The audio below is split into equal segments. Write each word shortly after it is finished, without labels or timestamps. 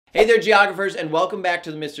Hey there, geographers, and welcome back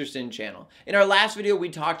to the Mr. Sinn channel. In our last video, we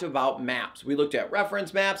talked about maps. We looked at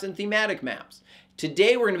reference maps and thematic maps.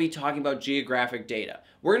 Today, we're going to be talking about geographic data.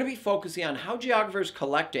 We're going to be focusing on how geographers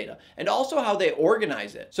collect data and also how they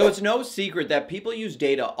organize it. So it's no secret that people use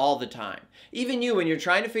data all the time. Even you, when you're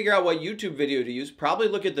trying to figure out what YouTube video to use, probably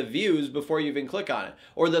look at the views before you even click on it,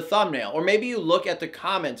 or the thumbnail, or maybe you look at the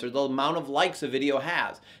comments or the amount of likes a video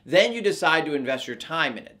has. Then you decide to invest your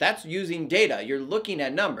time in it. That's using data. You're looking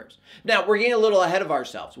at numbers. Now, we're getting a little ahead of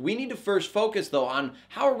ourselves. We need to first focus, though, on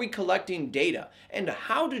how are we collecting data and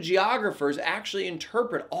how do geographers actually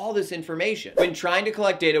interpret all this information. When trying to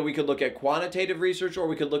collect data, we could look at quantitative research or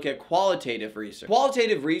we could look at qualitative research.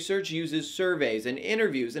 Qualitative research uses surveys and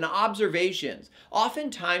interviews and observations.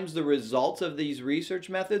 Oftentimes, the results of these research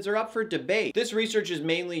methods are up for debate. This research is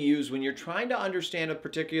mainly used when you're trying to understand a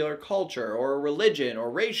particular culture or a religion or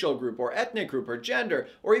racial group or ethnic group or gender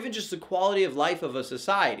or even just the quality of life of a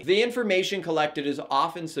society. The information collected is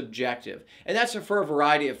often subjective, and that's for a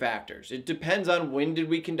variety of factors. It depends on when did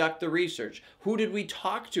we conduct the research, who did we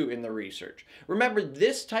talk to in the research. Remember,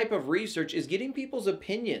 this type of research is getting people's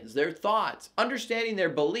opinions, their thoughts, understanding their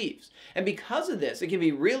beliefs, and because of this, it can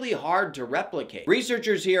be really hard to replicate.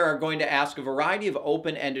 Researchers here are going to ask a variety of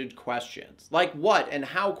open-ended questions, like what and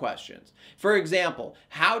how questions. For example,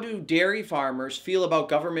 how do dairy farmers feel about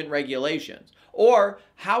government regulations? Or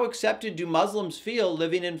how accepted do Muslims feel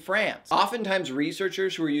living in France? Oftentimes,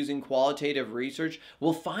 researchers who are using qualitative research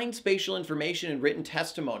will find spatial information in written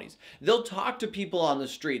testimonies. They'll talk to people on the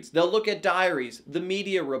streets. They'll look at diaries, the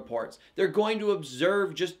media reports. They're going to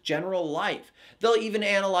observe just general life. They'll even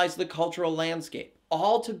analyze the cultural landscape,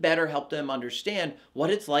 all to better help them understand what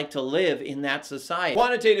it's like to live in that society.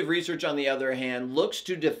 Quantitative research, on the other hand, looks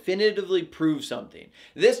to definitively prove something.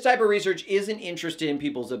 This type of research isn't interested in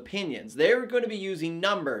people's opinions. They're going to be using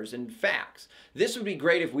numbers and facts. This would be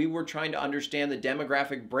great if we were trying to understand the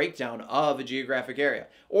demographic breakdown of a geographic area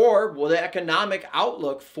or the economic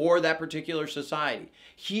outlook for that particular society.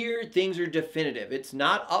 Here, things are definitive. It's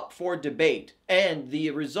not up for debate, and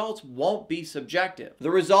the results won't be subjective. The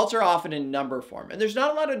results are often in number form, and there's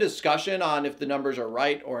not a lot of discussion on if the numbers are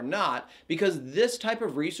right or not, because this type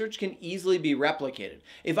of research can easily be replicated.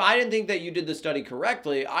 If I didn't think that you did the study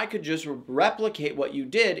correctly, I could just replicate what you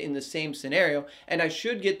did in the same scenario, and I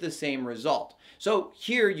should get the same result. So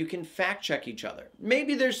here you can fact check each other.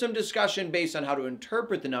 Maybe there's some discussion based on how to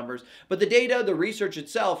interpret the numbers, but the data, the research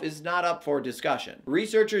itself, is not up for discussion.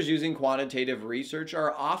 Researchers using quantitative research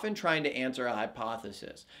are often trying to answer a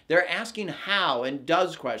hypothesis. They're asking how and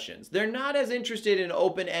does questions. They're not as interested in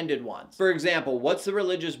open-ended ones. For example, what's the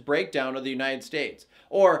religious breakdown of the United States?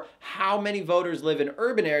 Or how many voters live in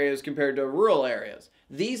urban areas compared to rural areas?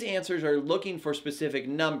 These answers are looking for specific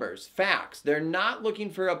numbers, facts. They're not looking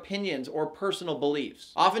for opinions or personal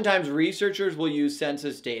beliefs. Oftentimes, researchers will use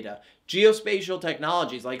census data, geospatial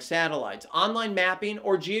technologies like satellites, online mapping,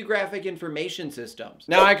 or geographic information systems.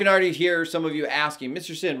 Now, I can already hear some of you asking,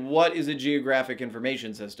 Mr. Sinn, what is a geographic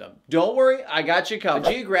information system? Don't worry, I got you covered.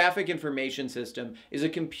 A geographic information system is a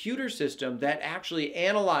computer system that actually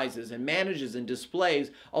analyzes and manages and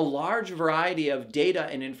displays a large variety of data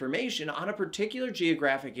and information on a particular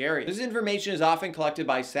geographic area. This information is often collected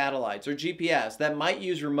by satellites or GPS that might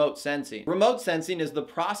use remote sensing. Remote sensing is the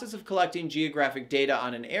process of collecting geographic data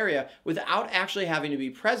on an area without actually having to be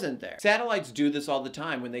present there. Satellites do this all the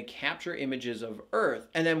time when they capture images of Earth,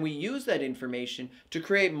 and then we use that information to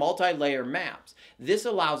create multi-layer maps. This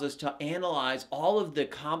allows us to analyze all of the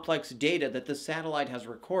complex data that the satellite has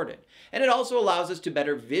recorded. And it also allows us to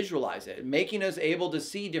better visualize it, making us able to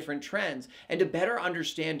see different trends and to better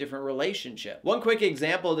understand different relationships. One quick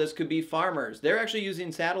example of this could be farmers. They're actually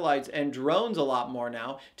using satellites and drones a lot more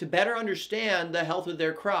now to better understand the health of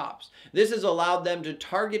their crops. This has allowed them to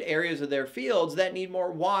target areas of their fields that need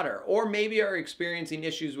more water or maybe are experiencing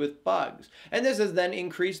issues with bugs. And this has then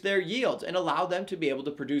increased their yields and allowed them to be able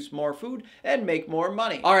to produce more food and make more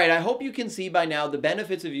money. All right, I hope you can see by now the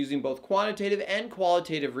benefits of using both quantitative and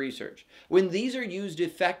qualitative research. When these are used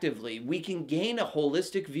effectively, we can gain a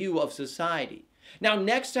holistic view of society. Now,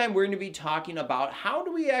 next time we're going to be talking about how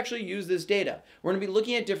do we actually use this data. We're going to be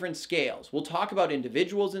looking at different scales. We'll talk about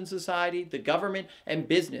individuals in society, the government, and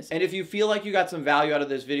business. And if you feel like you got some value out of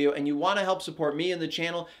this video and you want to help support me and the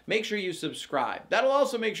channel, make sure you subscribe. That'll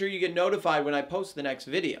also make sure you get notified when I post the next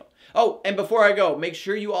video. Oh, and before I go, make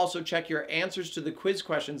sure you also check your answers to the quiz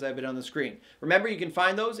questions I've been on the screen. Remember, you can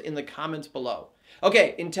find those in the comments below.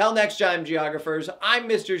 Okay, until next time, geographers, I'm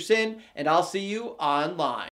Mr. Sinn, and I'll see you online.